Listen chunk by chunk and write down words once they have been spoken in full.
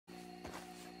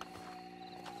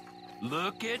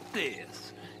Look at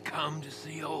this. Come to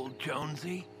see old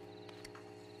Jonesy?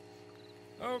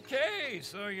 Okay,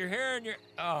 so you're here and you're...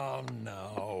 Oh,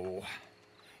 no.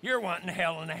 You're wanting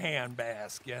hell in a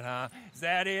handbasket, huh? Is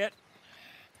that it?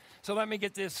 So let me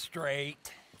get this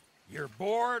straight. You're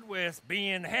bored with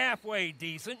being halfway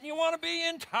decent, and you want to be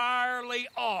entirely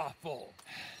awful.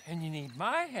 And you need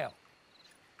my help.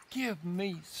 Give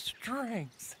me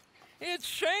strength. It's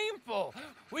shameful.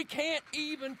 We can't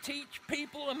even teach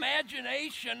people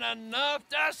imagination enough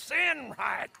to sin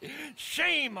right.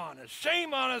 Shame on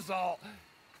us all.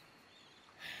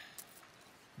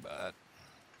 But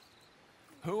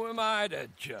who am I to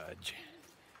judge?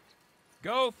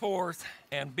 Go forth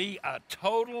and be a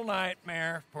total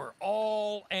nightmare for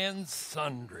all and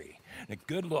sundry. And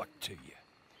good luck to you.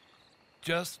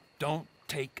 Just don't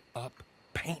take up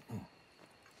painting.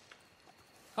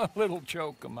 A little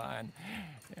joke of mine.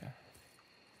 Yeah.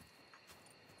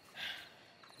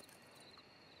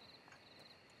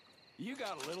 You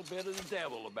got a little bit of the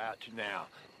devil about you now,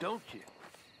 don't you?